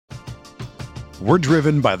We're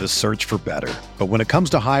driven by the search for better. But when it comes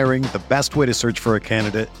to hiring, the best way to search for a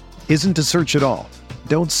candidate isn't to search at all.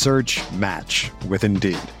 Don't search, match with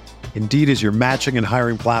Indeed. Indeed is your matching and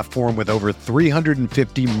hiring platform with over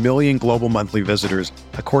 350 million global monthly visitors,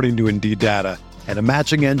 according to Indeed data, and a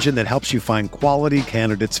matching engine that helps you find quality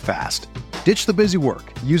candidates fast. Ditch the busy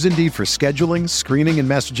work. Use Indeed for scheduling, screening, and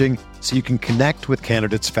messaging so you can connect with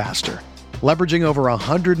candidates faster. Leveraging over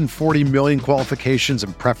 140 million qualifications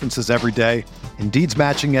and preferences every day, Indeed's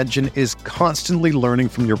matching engine is constantly learning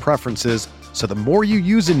from your preferences, so the more you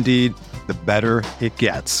use Indeed, the better it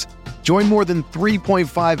gets. Join more than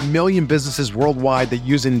 3.5 million businesses worldwide that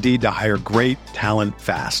use Indeed to hire great talent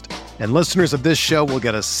fast. And listeners of this show will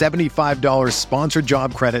get a $75 sponsored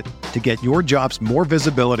job credit to get your jobs more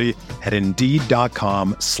visibility at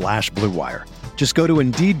Indeed.com/Blue Wire. Just go to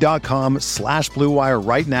Indeed.com/Blue Wire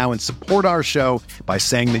right now and support our show by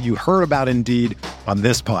saying that you heard about Indeed on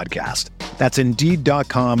this podcast. That's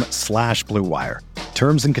Indeed.com/Blue Wire.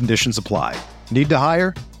 Terms and conditions apply. Need to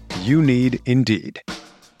hire? You need Indeed.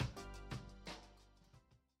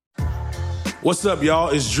 What's up, y'all?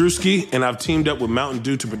 It's Drewski, and I've teamed up with Mountain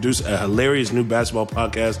Dew to produce a hilarious new basketball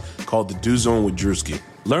podcast called The Dew Zone with Drewski.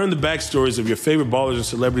 Learn the backstories of your favorite ballers and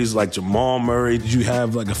celebrities like Jamal Murray. Did you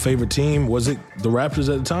have like a favorite team? Was it the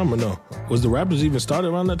Raptors at the time or no? Was the Raptors even started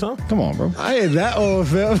around that time? Come on, bro. I ain't that old,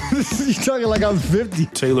 fam. You talking like I'm 50.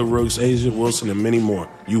 Taylor Rooks, Asia Wilson, and many more.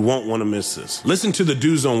 You won't want to miss this. Listen to The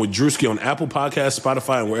Dew Zone with Drewski on Apple Podcasts,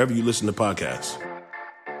 Spotify, and wherever you listen to podcasts.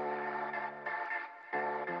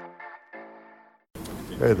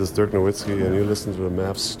 Hey, this is Dirk Nowitzki, and you listen to the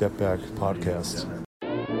Mavs Step Back podcast.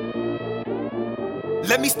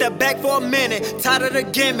 Let me step back for a minute, tired of the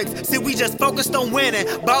gimmicks. See, we just focused on winning.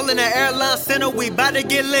 Ball in the airline center, we bout to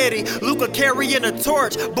get litty. Luka carrying a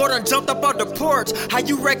torch, boy done jumped up on the porch. How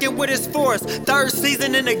you reckon with his force? Third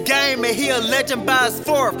season in the game, and he a legend by his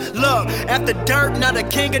fourth. Look, after Dirk, now the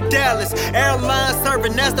king of Dallas. Airline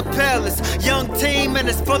serving as the palace. Young team, and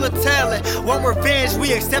it's full of talent. Want revenge,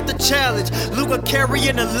 we accept the challenge. Luka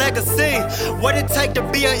carrying a legacy. What it take to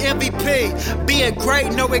be an MVP? Being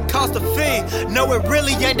great, know it costs a fee. Know it really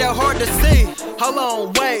ain't that hard to see. Hold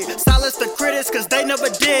on, wait. Silence the critics, cause they never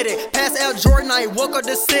did it. Pass Al Jordan, I ain't woke up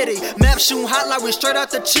the city. Map shooting hot like we straight out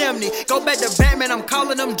the chimney. Go back to Batman, I'm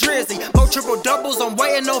calling them Drizzy. More triple doubles, I'm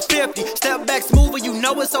waiting on 50. Step back smoother, you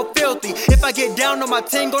know it's so filthy. If I get down on my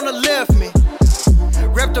team, gonna lift me.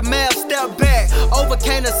 Rep the Mavs, step back,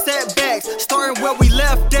 overcame the setbacks, starting where we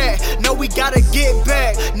left at. No, we gotta get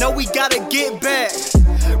back, no, we gotta get back.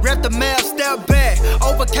 Rep the Mavs, step back,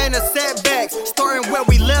 overcame the setbacks, starting where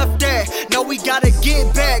we left at. No, we gotta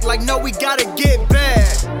get back, like no, we gotta get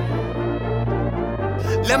back.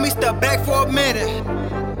 Let me step back for a minute.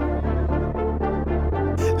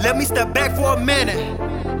 Let me step back for a minute.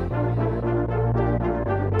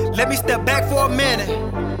 Let me step back for a minute.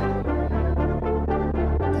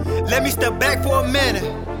 Let me step back for a minute.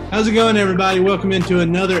 How's it going, everybody? Welcome into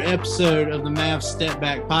another episode of the Mavs Step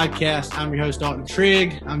Back Podcast. I'm your host, Dalton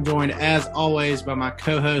Trigg. I'm joined, as always, by my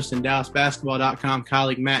co-host and DallasBasketball.com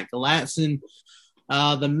colleague, Matt Galatson.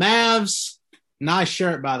 The Mavs, nice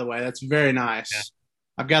shirt, by the way. That's very nice. Yeah.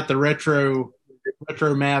 I've got the retro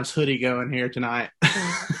Mavs hoodie going here tonight.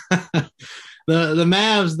 The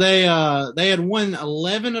Mavs, they had won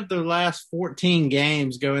 11 of their last 14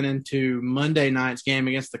 games going into Monday night's game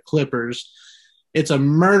against the Clippers. It's a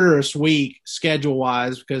murderous week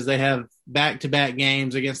schedule-wise because they have back-to-back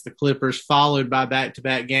games against the Clippers followed by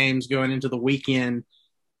back-to-back games going into the weekend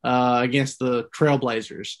against the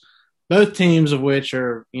Trailblazers. Both teams of which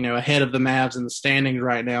are, ahead of the Mavs in the standings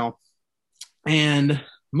right now. And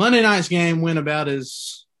Monday night's game went about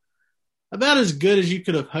as good as you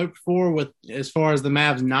could have hoped for with as far as the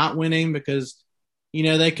Mavs not winning because,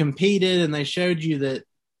 they competed and they showed you that,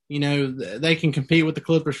 they can compete with the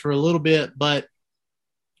Clippers for a little bit, but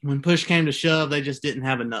when push came to shove, they just didn't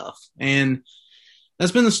have enough. And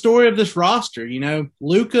that's been the story of this roster.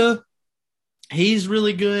 Luka, he's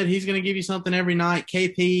really good. He's going to give you something every night.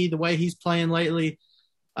 KP, the way he's playing lately,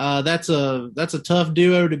 that's a tough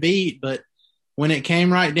duo to beat, but when it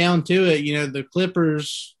came right down to it, the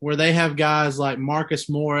Clippers, where they have guys like Marcus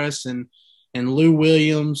Morris and Lou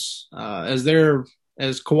Williams as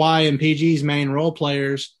Kawhi and PG's main role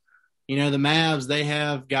players, the Mavs, they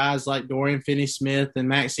have guys like Dorian Finney-Smith and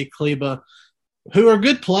Maxi Kleber, who are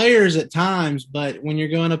good players at times, but when you're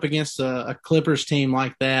going up against a Clippers team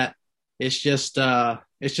like that, it's just a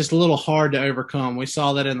little hard to overcome. We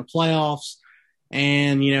saw that in the playoffs,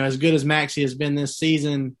 and as good as Maxi has been this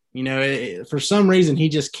season, for some reason, he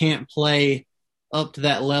just can't play up to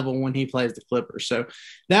that level when he plays the Clippers. So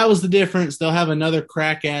that was the difference. They'll have another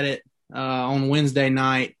crack at it on Wednesday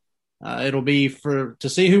night. It'll be to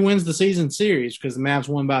see who wins the season series, because the Mavs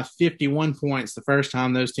won by 51 points the first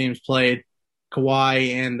time those teams played.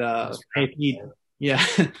 Kawhi and KP. Yeah,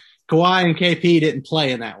 Kawhi and KP didn't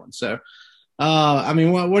play in that one. So,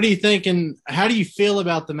 what are you thinking? How do you feel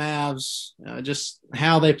about the Mavs, just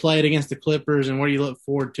how they played against the Clippers, and what do you look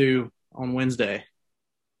forward to on Wednesday?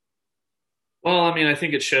 Well, I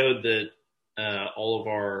think it showed that all of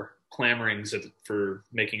our clamorings for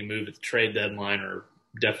making a move at the trade deadline are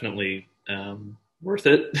definitely worth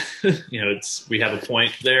it. We have a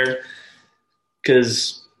point there,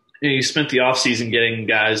 because you spent the offseason getting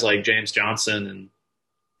guys like James Johnson, and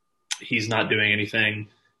he's not doing anything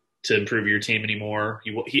to improve your team anymore.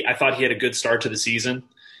 I thought he had a good start to the season,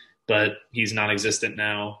 but he's non-existent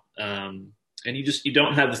now. And you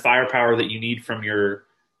don't have the firepower that you need from your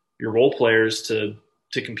role players to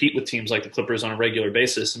compete with teams like the Clippers on a regular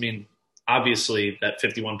basis. Obviously that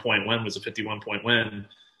 51-point win was a 51-point win,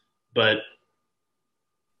 but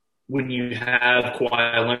when you have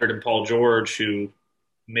Kawhi Leonard and Paul George, who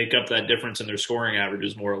make up that difference in their scoring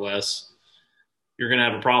averages more or less, you're going to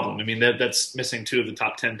have a problem. That's missing 2 of the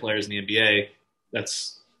top 10 players in the NBA.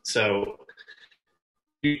 So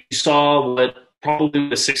you saw what probably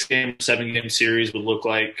the 6-game, 7-game series would look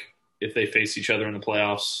like if they face each other in the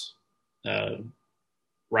playoffs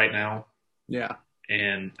right now. Yeah.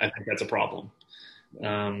 And I think that's a problem.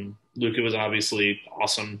 Luka was obviously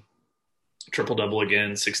awesome. Triple-double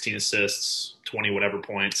again, 16 assists, 20 whatever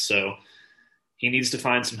points. So he needs to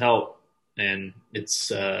find some help, and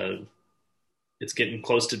it's getting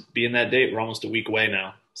close to being that date. We're almost a week away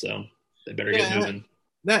now, so they better get moving.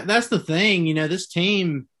 That's the thing. This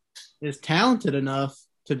team is talented enough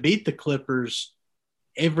to beat the Clippers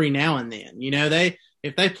every now and then.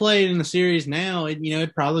 If they played in the series now,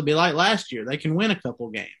 it'd probably be like last year. They can win a couple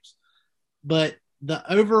games. But the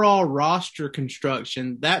overall roster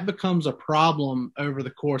construction, that becomes a problem over the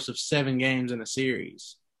course of 7 games in a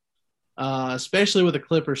series. Especially with the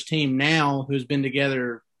Clippers team now, who's been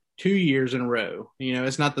together 2 years in a row.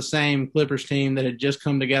 It's not the same Clippers team that had just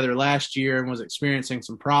come together last year and was experiencing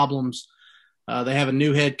some problems. They have a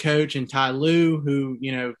new head coach in Ty Lue, who,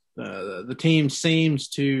 the team seems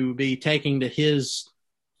to be taking to his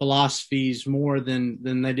philosophies more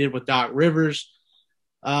than they did with Doc Rivers.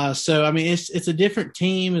 It's a different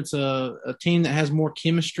team. It's a team that has more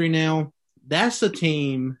chemistry now. That's a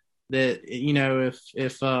team that,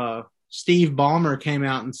 if Steve Ballmer came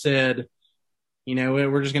out and said,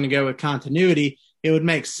 we're just going to go with continuity, it would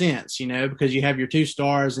make sense, because you have your 2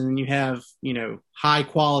 stars and then you have, high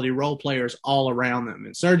quality role players all around them.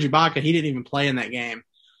 And Serge Ibaka, he didn't even play in that game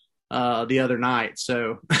the other night.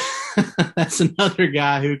 So that's another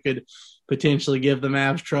guy who could potentially give the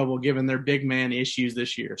Mavs trouble given their big man issues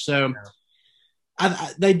this year. So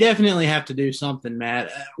they definitely have to do something,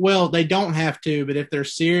 Matt. Well, they don't have to, but if they're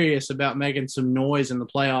serious about making some noise in the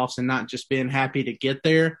playoffs and not just being happy to get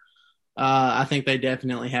there, I think they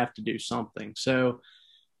definitely have to do something. So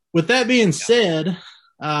with that being said,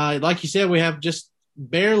 like you said, we have just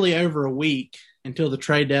barely over a week until the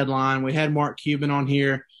trade deadline. We had Mark Cuban on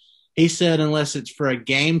here. He said unless it's for a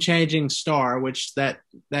game-changing star, which that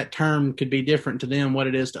term could be different to them what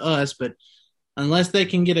it is to us, but unless they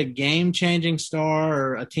can get a game-changing star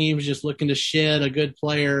or a team's just looking to shed a good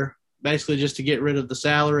player, basically just to get rid of the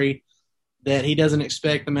salary, that he doesn't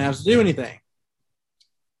expect the Mavs to do anything.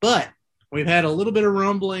 But we've had a little bit of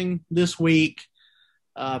rumbling this week.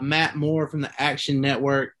 Matt Moore from the Action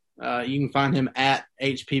Network, you can find him at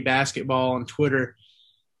HP Basketball on Twitter.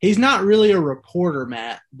 He's not really a reporter,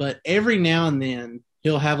 Matt, but every now and then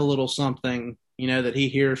he'll have a little something, that he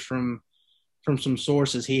hears from some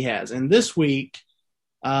sources he has. And this week,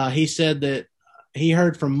 he said that he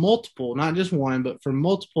heard from multiple, not just one, but from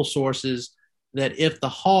multiple sources, that if the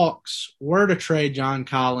Hawks were to trade John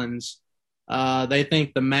Collins, they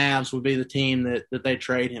think the Mavs would be the team that they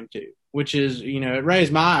trade him to, which is, it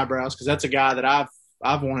raised my eyebrows because that's a guy that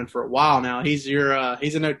I've wanted for a while now. He's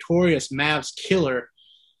a notorious Mavs killer.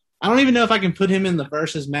 I don't even know if I can put him in the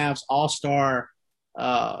versus Mavs All-Star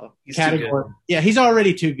category. Yeah, he's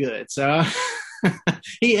already too good. So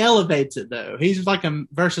he elevates it, though. He's like a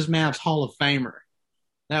versus Mavs Hall of Famer.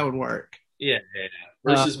 That would work. Yeah.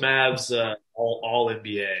 Versus Mavs all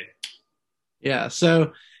NBA. Yeah,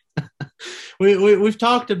 so we've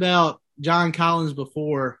talked about John Collins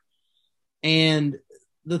before, and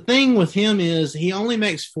the thing with him is he only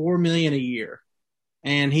makes $4 million a year,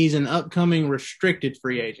 and he's an upcoming restricted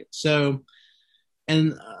free agent. So,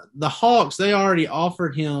 and the Hawks, they already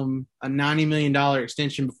offered him a $90 million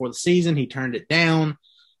extension before the season. He turned it down.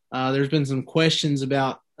 There's been some questions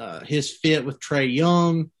about his fit with Trae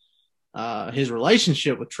Young. his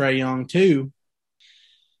relationship with Trae Young too.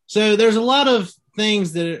 So there's a lot of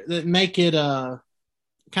things that make it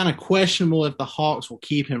kind of questionable if the Hawks will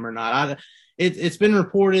keep him or not. It's been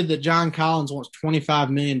reported that John Collins wants $25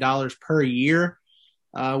 million per year,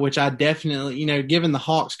 which I definitely, given the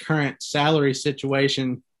Hawks' current salary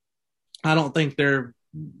situation, I don't think they're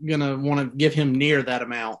going to want to give him near that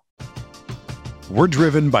amount. We're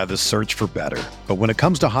driven by the search for better. But when it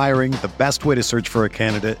comes to hiring, the best way to search for a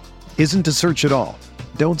candidate isn't to search at all.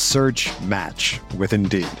 Don't search, match with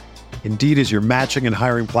Indeed. Indeed is your matching and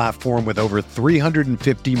hiring platform with over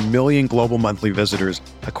 350 million global monthly visitors,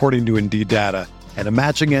 according to Indeed data, and a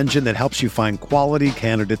matching engine that helps you find quality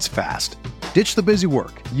candidates fast. Ditch the busy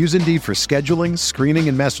work. Use Indeed for scheduling, screening,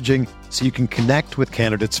 and messaging so you can connect with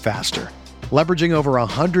candidates faster. Leveraging over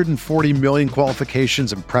 140 million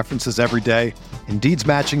qualifications and preferences every day, Indeed's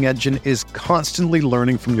matching engine is constantly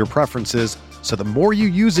learning from your preferences, so the more you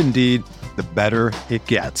use Indeed, the better it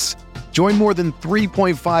gets. Join more than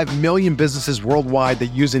 3.5 million businesses worldwide that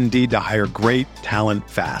use Indeed to hire great talent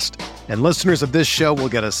fast. And listeners of this show will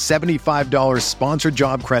get a $75 sponsored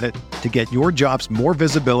job credit to get your jobs more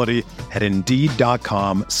visibility at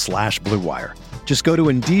Indeed.com/Blue Wire. Just go to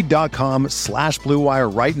Indeed.com/Blue Wire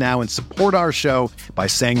right now and support our show by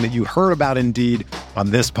saying that you heard about Indeed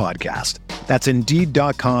on this podcast. That's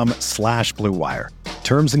Indeed.com/Blue Wire.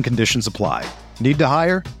 Terms and conditions apply. Need to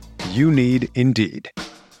hire? You need Indeed.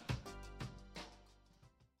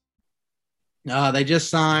 They just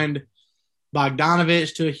signed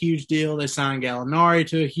Bogdanovich to a huge deal. They signed Gallinari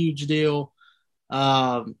to a huge deal.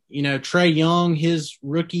 Trae Young, his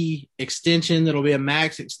rookie extension, that'll be a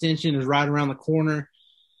max extension, is right around the corner.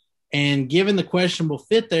 And given the questionable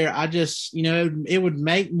fit there, I just, it would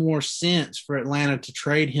make more sense for Atlanta to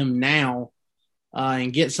trade him now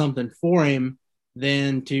and get something for him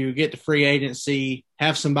than to get to free agency,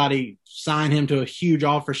 have somebody sign him to a huge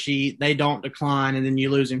offer sheet, they don't decline, and then you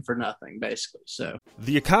lose him for nothing, basically. So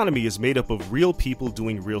the economy is made up of real people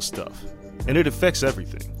doing real stuff, and it affects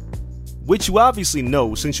everything. Which you obviously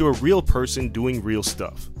know since you're a real person doing real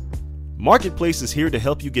stuff. Marketplace is here to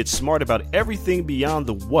help you get smart about everything beyond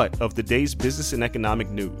the what of the day's business and economic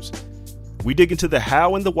news. We dig into the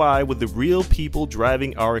how and the why with the real people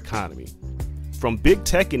driving our economy. From big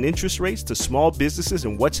tech and interest rates to small businesses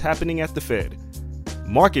and what's happening at the Fed,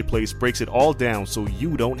 Marketplace breaks it all down so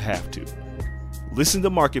you don't have to. Listen to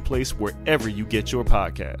Marketplace wherever you get your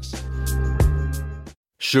podcasts.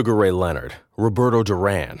 Sugar Ray Leonard, Roberto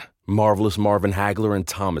Duran, Marvelous Marvin Hagler, and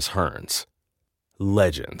Thomas Hearns.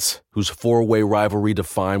 Legends, whose four-way rivalry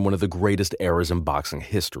defined one of the greatest eras in boxing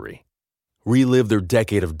history. Relive their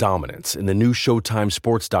decade of dominance in the new Showtime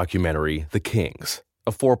sports documentary, The Kings,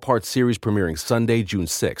 a 4-part series premiering Sunday, June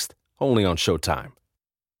 6th, only on Showtime.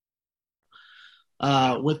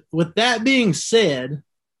 With that being said,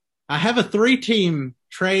 I have a 3-team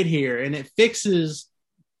trade here, and it fixes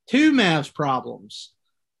 2 Mavs problems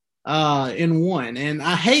in one. And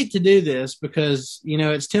I hate to do this because,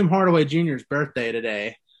 it's Tim Hardaway Jr.'s birthday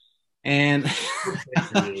today. And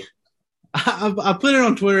I put it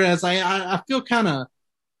on Twitter as I feel kind of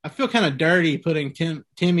dirty putting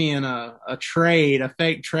Timmy in a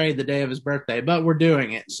fake trade the day of his birthday, but we're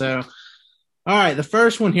doing it. So, all right, the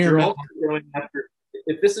first one here.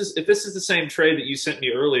 If this is the same trade that you sent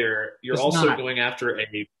me earlier, you're It's also not. going after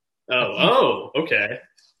a. Okay.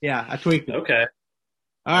 Yeah, I tweaked it. Okay.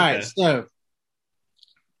 All right, so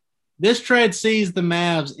this trade sees the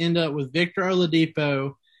Mavs end up with Victor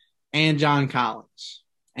Oladipo and John Collins.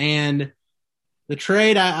 And the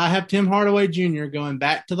trade, I have Tim Hardaway Jr. going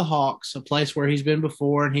back to the Hawks, a place where he's been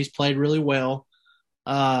before and he's played really well.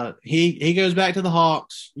 He goes back to the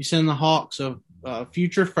Hawks. You send the Hawks a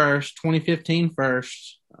future first, 2015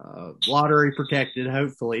 first, lottery protected,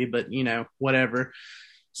 hopefully, but, whatever.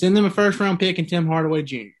 Send them a first-round pick and Tim Hardaway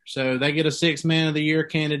Jr. So they get a 6th Man of the Year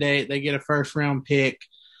candidate. They get a first-round pick.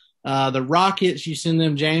 The Rockets, you send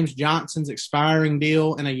them James Johnson's expiring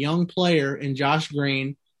deal and a young player in Josh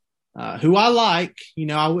Green, who I like.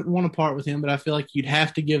 I wouldn't want to part with him, but I feel like you'd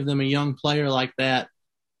have to give them a young player like that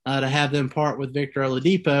to have them part with Victor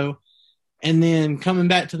Oladipo. And then coming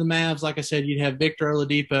back to the Mavs, like I said, you'd have Victor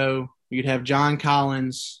Oladipo, you'd have John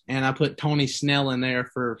Collins, and I put Tony Snell in there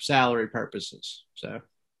for salary purposes. So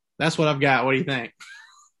that's what I've got. What do you think?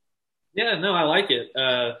 Yeah, no, I like it.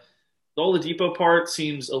 The Oladipo part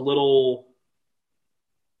seems a little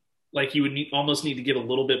like you would almost need to get a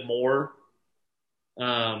little bit more.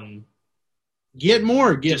 Get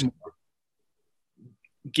more. Give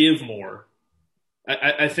more.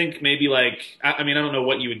 I think maybe I don't know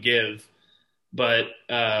what you would give, but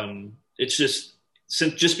it's just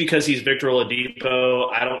since just because he's Victor Oladipo,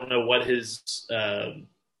 I don't know what his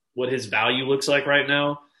value looks like right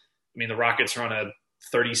now. I mean, the Rockets are on a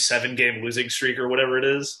 37-game losing streak or whatever it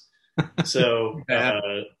is. So,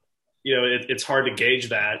 it's hard to gauge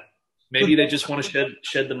that. Maybe they just want to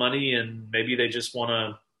shed the money, and maybe they just want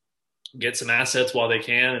to get some assets while they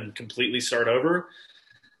can and completely start over.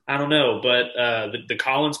 I don't know, but the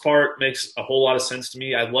Collins part makes a whole lot of sense to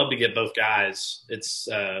me. I'd love to get both guys.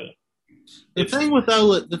 The thing with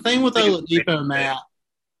Oladipo, Matt.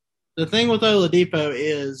 The thing with Oladipo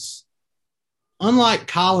is, unlike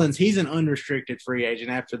Collins, he's an unrestricted free agent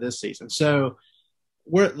after this season. So,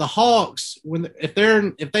 where the Hawks,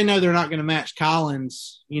 if they know they're not going to match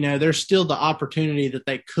Collins, there's still the opportunity that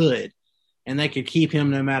they could, and they could keep him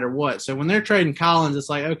no matter what. So when they're trading Collins, it's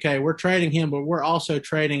like, okay, we're trading him, but we're also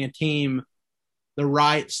trading a team the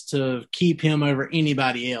rights to keep him over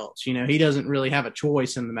anybody else. He doesn't really have a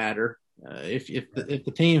choice in the matter. If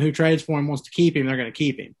the team who trades for him wants to keep him, they're going to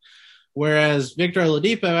keep him. Whereas Victor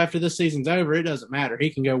Oladipo, after this season's over, it doesn't matter. He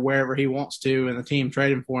can go wherever he wants to, and the team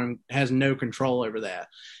trading for him has no control over that.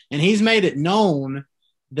 And he's made it known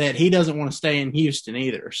that he doesn't want to stay in Houston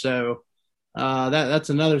either. So that's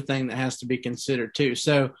another thing that has to be considered too.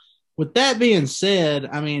 So with that being said,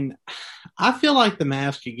 I mean, I feel like the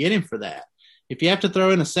Mavs could get him for that. If you have to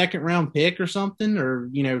throw in a second-round pick or something, or,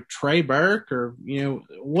 Trey Burke or,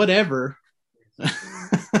 whatever –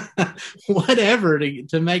 whatever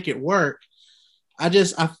to make it work. I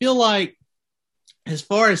feel like as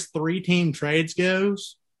far as 3-team trades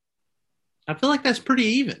goes, I feel like that's pretty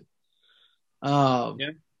even. I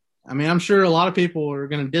mean, I'm sure a lot of people are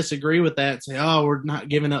going to disagree with that and say, oh, we're not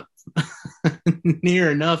giving up near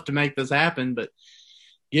enough to make this happen. But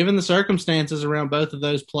given the circumstances around both of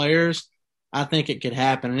those players, I think it could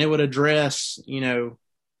happen. And it would address,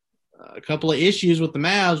 a couple of issues with the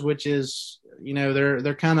Mavs, which is,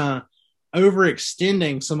 they're kind of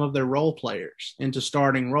overextending some of their role players into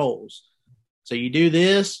starting roles. So you do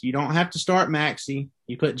this, you don't have to start Maxey.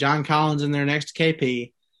 You put John Collins in there next to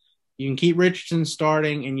KP. You can keep Richardson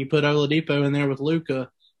starting, and you put Oladipo in there with Luka.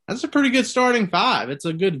 That's a pretty good starting five. It's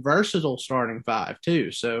a good versatile starting five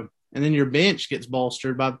too. So, and then your bench gets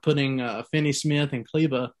bolstered by putting Finney-Smith and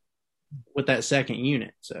Kleba with that second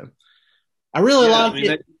unit. So I really like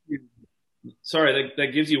it.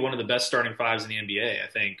 That gives you one of the best starting fives in the NBA, I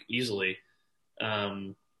think, easily.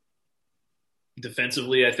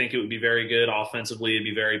 Defensively, I think it would be very good. Offensively, it'd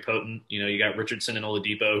be very potent. You got Richardson and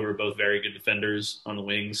Oladipo, who are both very good defenders on the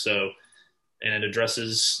wings. So, and it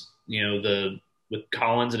addresses, with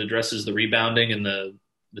Collins, it addresses the rebounding and the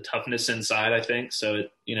toughness inside, I think. So,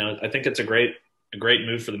 I think it's a great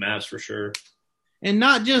move for the Mavs for sure. And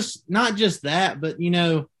not just that, but,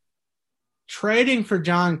 trading for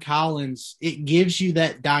John Collins, it gives you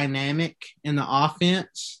that dynamic in the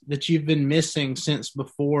offense that you've been missing since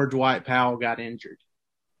before Dwight Powell got injured.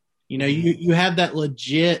 You have that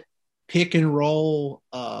legit pick and roll,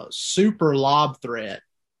 super lob threat.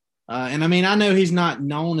 And I mean, I know he's not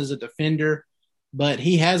known as a defender, but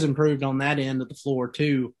he has improved on that end of the floor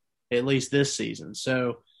too, at least this season.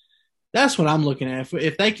 So that's what I'm looking at.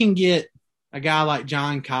 If they can get a guy like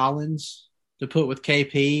John Collins to put with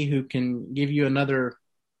KP, who can give you another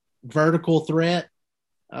vertical threat,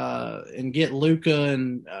 and get Luka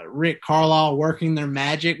and Rick Carlisle working their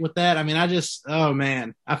magic with that. I mean, I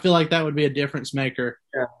feel like that would be a difference maker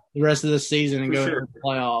the rest of this season and go into the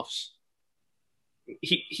playoffs.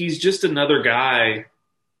 He's just another guy.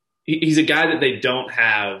 He's a guy that they don't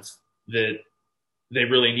have that they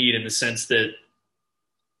really need, in the sense that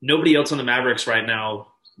nobody else on the Mavericks right now,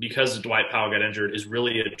 because Dwight Powell got injured, is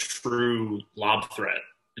really a true lob threat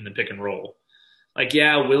in the pick and roll. Like,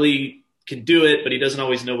 Willie can do it, but he doesn't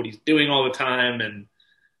always know what he's doing all the time. And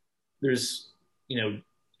there's,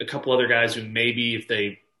 a couple other guys who maybe if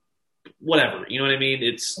they, whatever, you know what I mean?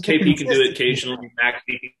 It's KP can do it occasionally.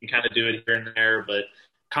 Maxey can kind of do it here and there, but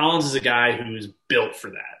Collins is a guy who's built for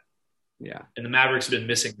that. Yeah. And the Mavericks have been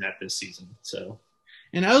missing that this season. So,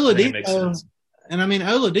 and Oladipo,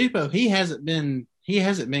 Oladipo, he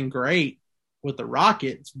hasn't been great with the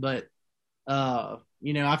Rockets, but I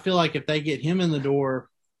feel like if they get him in the door,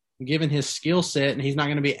 given his skill set, and he's not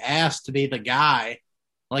going to be asked to be the guy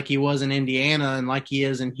like he was in Indiana and like he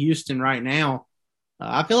is in Houston right now,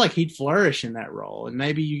 I feel like he'd flourish in that role. And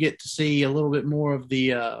maybe you get to see a little bit more of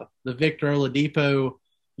the Victor Oladipo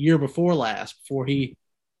year before last, before he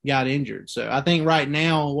got injured. So I think right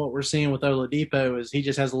now what we're seeing with Oladipo is he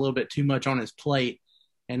just has a little bit too much on his plate.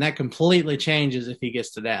 And that completely changes if he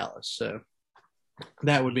gets to Dallas. So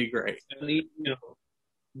that would be great.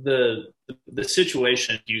 The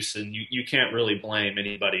situation in Houston, you can't really blame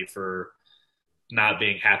anybody for, not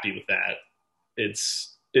being happy with that.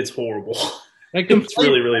 It's horrible. It's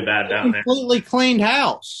really, really bad down there. Completely cleaned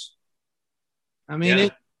house. I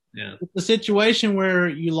mean, it's a situation where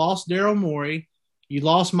you lost Daryl Morey, you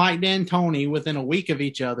lost Mike D'Antoni within a week of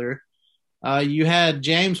each other. You had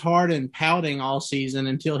James Harden pouting all season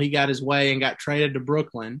until he got his way and got traded to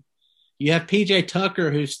Brooklyn. You have PJ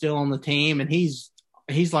Tucker, who's still on the team, and he's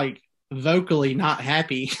like vocally not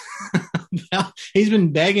happy. He's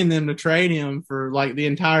been begging them to trade him for like the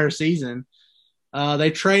entire season.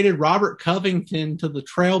 They traded Robert Covington to the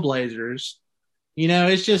Trailblazers. You know,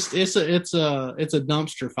 it's a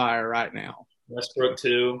dumpster fire right now. Westbrook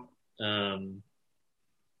too.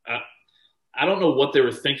 I don't know what they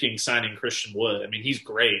were thinking signing Christian Wood. I mean, he's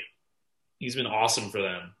great. He's been awesome for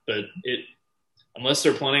them, but unless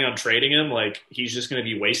they're planning on trading him, like he's just going to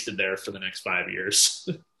be wasted there for the next 5 years.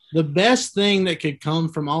 The best thing that could come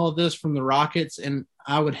from all of this from the Rockets, and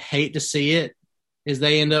I would hate to see it, is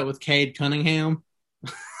they end up with Cade Cunningham.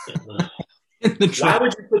 Why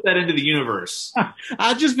would you put that into the universe?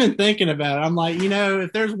 I've just been thinking about it. I'm like,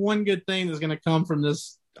 if there's one good thing that's going to come from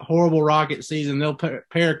this horrible Rocket season, they'll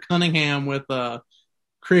pair Cunningham with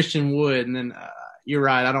Christian Wood. And then you're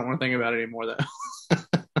right. I don't want to think about it anymore, though.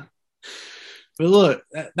 But look,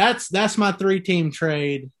 that's my 3-team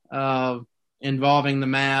trade involving the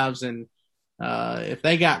Mavs. And if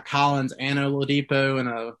they got Collins and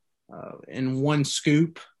Oladipo in one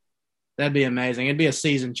scoop, that'd be amazing. It'd be a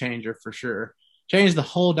season changer for sure. Change the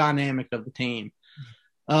whole dynamic of the team.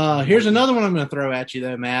 Here's another one I'm going to throw at you,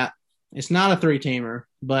 though, Matt. It's not a 3-teamer,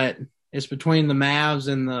 but it's between the Mavs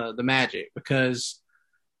and the Magic, because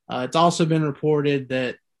it's also been reported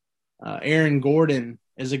that Aaron Gordon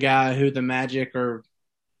is a guy who the Magic are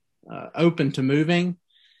open to moving.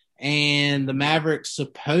 And the Mavericks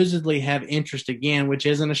supposedly have interest again, which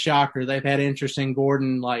isn't a shocker. They've had interest in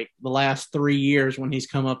Gordon like the last 3 years when he's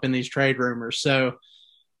come up in these trade rumors. So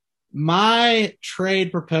my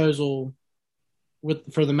trade proposal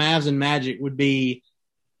for the Mavs and Magic would be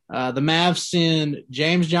the Mavs send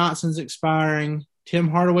James Johnson's expiring, Tim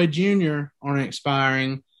Hardaway Jr. on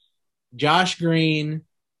expiring, Josh Green,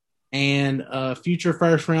 and a future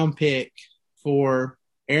first-round pick for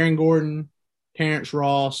Aaron Gordon, Terrence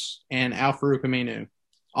Ross, and Al-Farouq Aminu,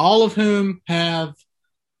 all of whom have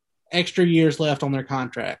extra years left on their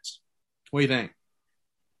contracts. What do you think?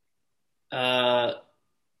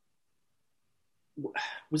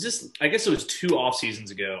 Was this? I guess it was 2 off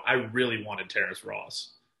seasons ago. I really wanted Terrence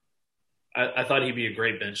Ross. I thought he'd be a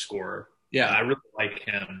great bench scorer. Yeah, I really like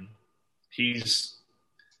him. He's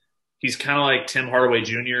kind of like Tim Hardaway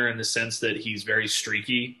Jr. in the sense that he's very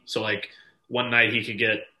streaky. So like one night he could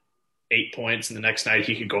get 8 points, and the next night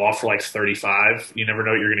he could go off for like 35. You never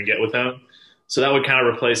know what you're going to get with him. So that would kind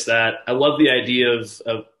of replace that. I love the idea of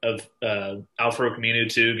Al-Farouq Aminu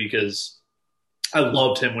too, because I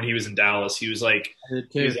loved him when he was in Dallas. He was like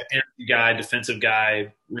he was an energy guy, defensive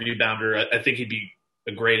guy, rebounder. I think he'd be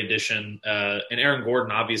a great addition. And Aaron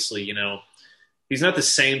Gordon, obviously, he's not the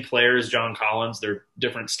same player as John Collins. They're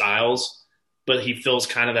different styles, but he fills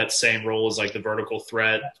kind of that same role as like the vertical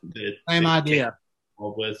threat. Same idea.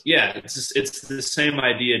 With it's the same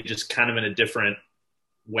idea, just kind of in a different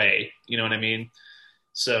way. You know what I mean?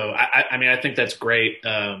 So I think that's great.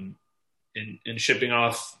 In shipping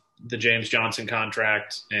off the James Johnson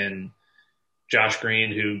contract and Josh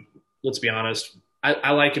Green, who, let's be honest,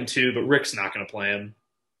 I like him too, but Rick's not going to play him.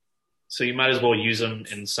 So you might as well use him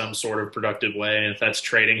in some sort of productive way. And if that's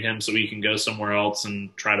trading him so he can go somewhere else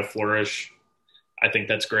and try to flourish, I think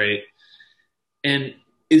that's great. And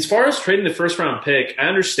as far as trading the first-round pick, I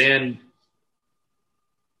understand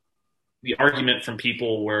the argument from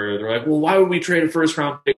people where they're like, well, why would we trade a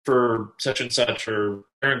first-round pick for such and such, or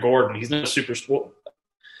Aaron Gordon? He's not a superstar.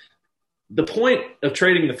 The point of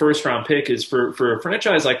trading the first-round pick is for a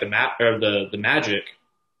franchise like the Magic,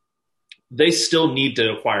 they still need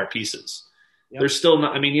to acquire pieces. Yep. They're still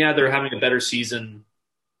not – they're having a better season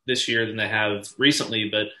this year than they have recently,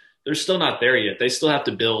 but they're still not there yet. They still have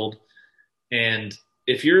to build, and –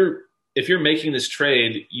 if you're making this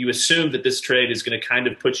trade, you assume that this trade is going to kind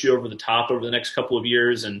of put you over the top over the next couple of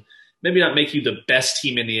years, and maybe not make you the best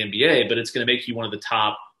team in the NBA, but it's going to make you one of the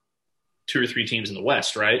top 2 or 3 teams in the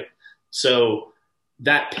West, right? So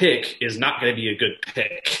that pick is not going to be a good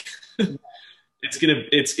pick. It's going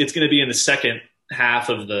to be in the second half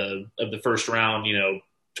of the first round,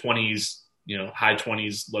 20s, high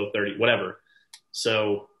 20s, low 30s, whatever.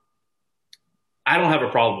 So I don't have a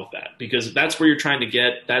problem with that, because that's where you're trying to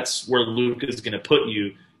get. That's where Luke is going to put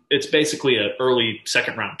you. It's basically an early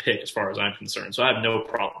second-round pick as far as I'm concerned. So I have no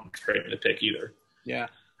problem trading the pick either. Yeah,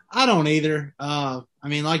 I don't either.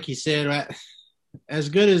 Like you said, as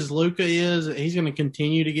good as Luka is, he's going to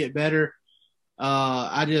continue to get better.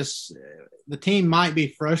 The team might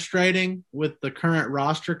be frustrating with the current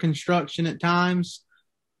roster construction at times,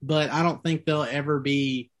 but I don't think they'll ever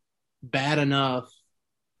be bad enough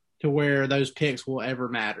to where those picks will ever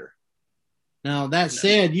matter. Now, that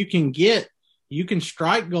said, you can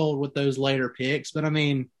strike gold with those later picks, but I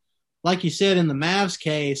mean, like you said, in the Mavs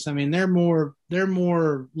case, I mean, they're more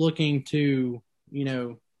looking to,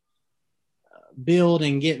 build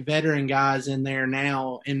and get veteran guys in there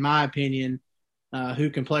now, in my opinion, who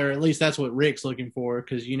can play, or at least that's what Rick's looking for.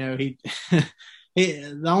 Cause he,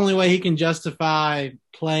 the only way he can justify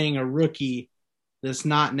playing a rookie that's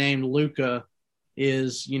not named Luka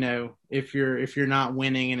is, if you're not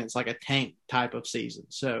winning and it's like a tank type of season.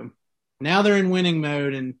 So now they're in winning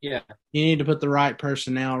mode, and you need to put the right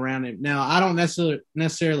personnel around him. Now, I don't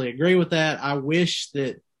necessarily agree with that. I wish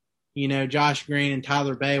that, Josh Green and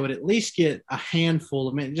Tyler Bay would at least get a handful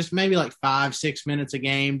of minutes, just maybe like 5-6 minutes a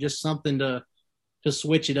game, just something to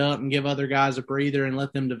switch it up and give other guys a breather and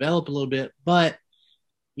let them develop a little bit. But,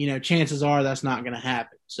 chances are that's not going to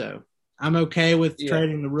happen. So I'm okay with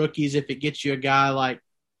trading the rookies if it gets you a guy like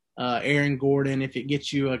Aaron Gordon, if it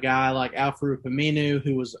gets you a guy like Al-Farouq Aminu,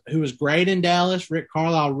 who was great in Dallas. Rick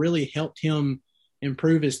Carlisle really helped him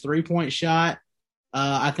improve his three-point shot.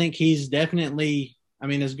 I think he's definitely,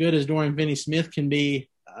 as good as Dorian Finney-Smith can be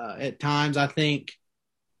at times. I think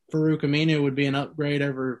Farouq Aminu would be an upgrade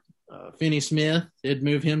over Finney-Smith. It'd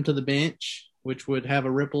move him to the bench, which would have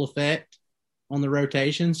a ripple effect on the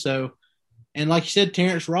rotation. So, and like you said,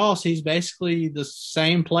 Terrence Ross, he's basically the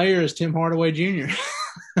same player as Tim Hardaway Jr.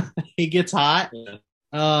 He gets hot.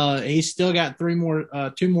 He's still got 2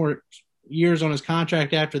 more years on his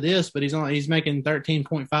contract after this, but he's making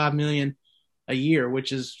 $13.5 million a year,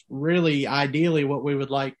 which is really ideally what we would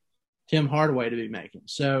like Tim Hardaway to be making.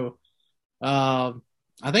 So I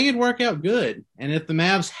think it'd work out good. And if the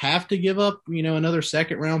Mavs have to give up, another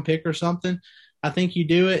second round pick or something, I think you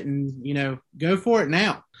do it and, go for it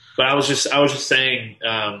now. But I was just saying,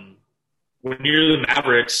 when you're the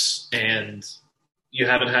Mavericks and you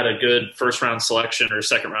haven't had a good first round selection or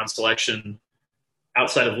second round selection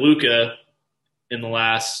outside of Luka in the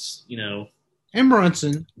last, and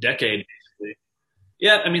Brunson decade, basically.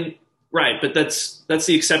 Yeah, right, but that's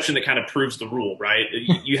the exception that kind of proves the rule, right?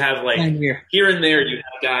 You have like here and there you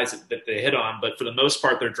have guys that they hit on, but for the most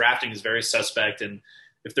part, their drafting is very suspect. And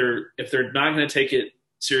if they're not going to take it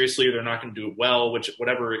seriously, or they're not going to do it well,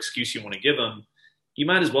 whatever excuse you want to give them, you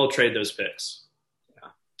might as well trade those picks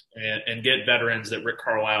and get veterans that Rick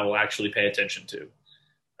Carlisle will actually pay attention to,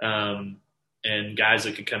 and guys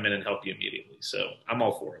that could come in and help you immediately. So I'm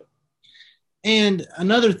all for it. And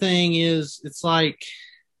another thing is, it's like,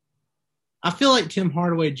 I feel like Tim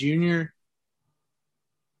Hardaway Jr.,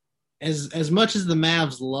 as much as the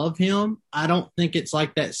Mavs love him, I don't think it's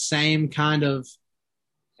like that same kind of,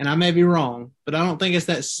 and I may be wrong, but I don't think it's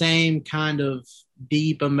that same kind of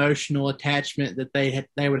deep emotional attachment that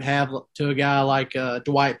they would have to a guy like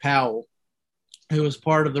Dwight Powell, who was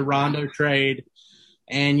part of the Rondo trade.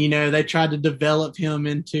 And, they tried to develop him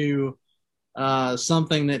into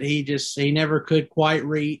something that he never could quite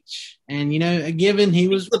reach. And, given he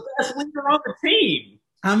was the best leader on the team.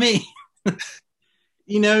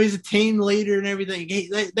 He's a team leader and everything.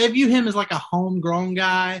 They view him as like a homegrown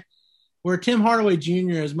guy, where Tim Hardaway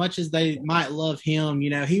Jr., as much as they might love him,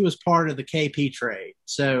 he was part of the KP trade.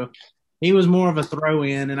 So he was more of a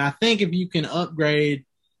throw-in. And I think if you can upgrade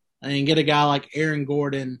and get a guy like Aaron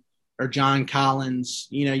Gordon or John Collins,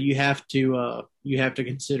 you have to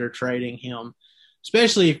consider trading him,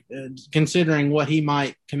 especially considering what he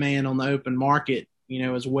might command on the open market,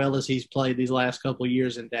 as well as he's played these last couple of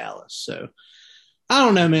years in Dallas. So I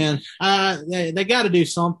don't know, man. They got to do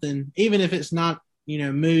something, even if it's not,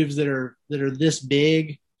 moves that are this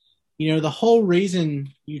big. The whole reason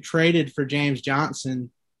you traded for James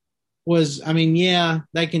Johnson was,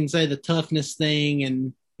 they can say the toughness thing,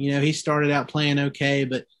 and, he started out playing okay,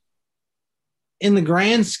 but in the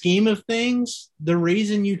grand scheme of things, the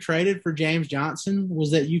reason you traded for James Johnson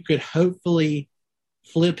was that you could hopefully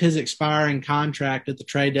flip his expiring contract at the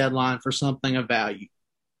trade deadline for something of value.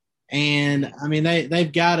 And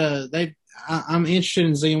they've got to, I'm interested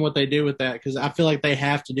in seeing what they do with that, because I feel like they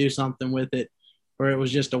have to do something with it, or it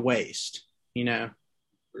was just a waste,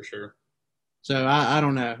 For sure. So I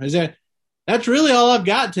don't know. That's really all I've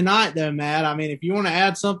got tonight, though, Matt. If you want to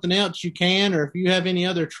add something else, you can, or if you have any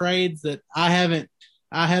other trades that I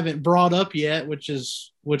haven't brought up yet,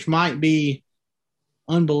 which might be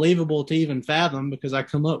unbelievable to even fathom, because I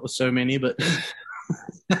come up with so many. But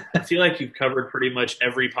I feel like you've covered pretty much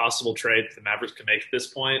every possible trade that the Mavericks can make at this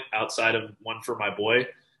point, outside of one for my boy,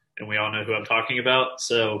 and we all know who I'm talking about.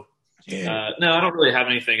 So, no, I don't really have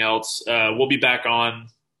anything else. We'll be back on,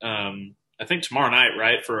 I think tomorrow night,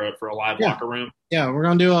 right, for a live locker room. Yeah, we're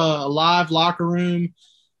gonna do a live locker room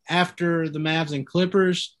after the Mavs and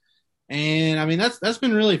Clippers, and I mean that's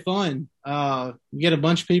been really fun. You get a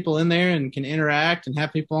bunch of people in there and can interact and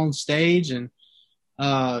have people on stage. And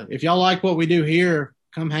if y'all like what we do here,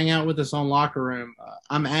 come hang out with us on Locker Room.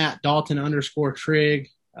 I'm at Dalton_Trigg.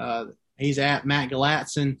 He's at Matt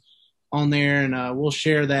Galatson on there, and we'll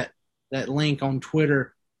share that link on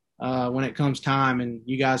Twitter when it comes time, and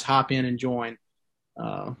you guys hop in and join.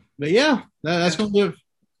 But yeah, that's gonna do it.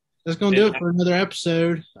 That's gonna do it for another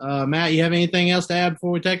episode. Matt, you have anything else to add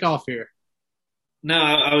before we take off here? No,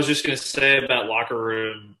 I was just gonna say about Locker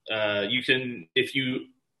Room. You can, if you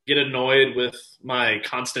get annoyed with my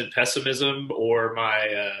constant pessimism or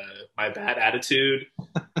my bad attitude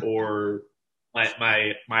or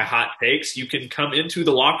my hot takes, you can come into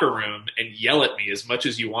the locker room and yell at me as much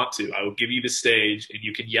as you want to. I will give you the stage and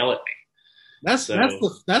you can yell at me. That's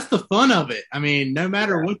the fun of it. I mean, no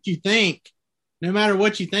matter what you think, you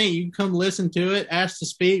can come listen to it, ask to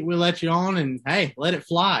speak, we'll let you on, and hey, let it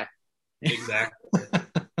fly. Exactly.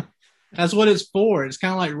 That's what it's for. It's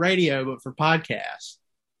kind of like radio, but for podcasts.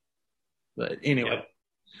 But anyway. Yep.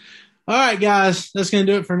 All right, guys, that's going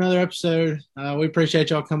to do it for another episode. We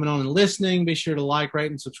appreciate y'all coming on and listening. Be sure to like,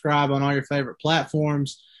 rate, and subscribe on all your favorite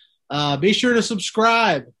platforms. Be sure to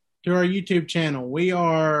subscribe to our YouTube channel.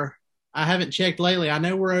 I haven't checked lately. I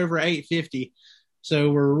know we're over 850,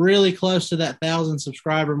 so we're really close to that 1,000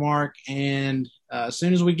 subscriber mark. And as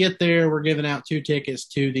soon as we get there, we're giving out 2 tickets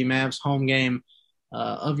to the Mavs home game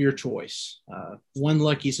of your choice. One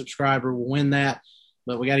lucky subscriber will win that,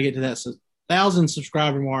 but we got to get to that 1,000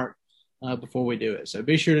 subscriber mark before we do it. So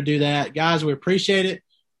be sure to do that. Guys, we appreciate it.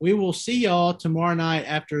 We will see y'all tomorrow night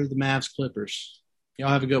after the Mavs Clippers. Y'all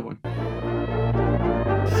have a good one.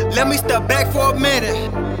 Let me step back for a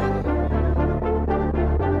minute.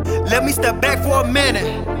 Let me step back for a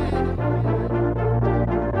minute.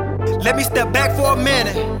 Let me step back for a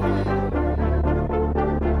minute.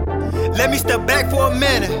 Let me step back for a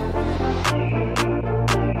minute.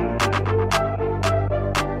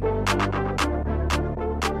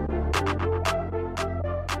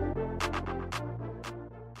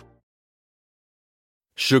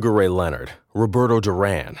 Sugar Ray Leonard, Roberto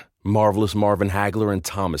Duran, Marvelous Marvin Hagler, and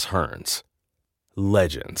Thomas Hearns.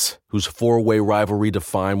 Legends, whose four-way rivalry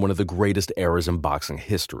defined one of the greatest eras in boxing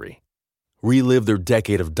history. Relive their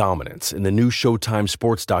decade of dominance in the new Showtime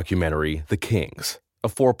sports documentary, The Kings, a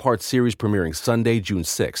 4-part series premiering Sunday, June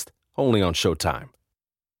 6th, only on Showtime.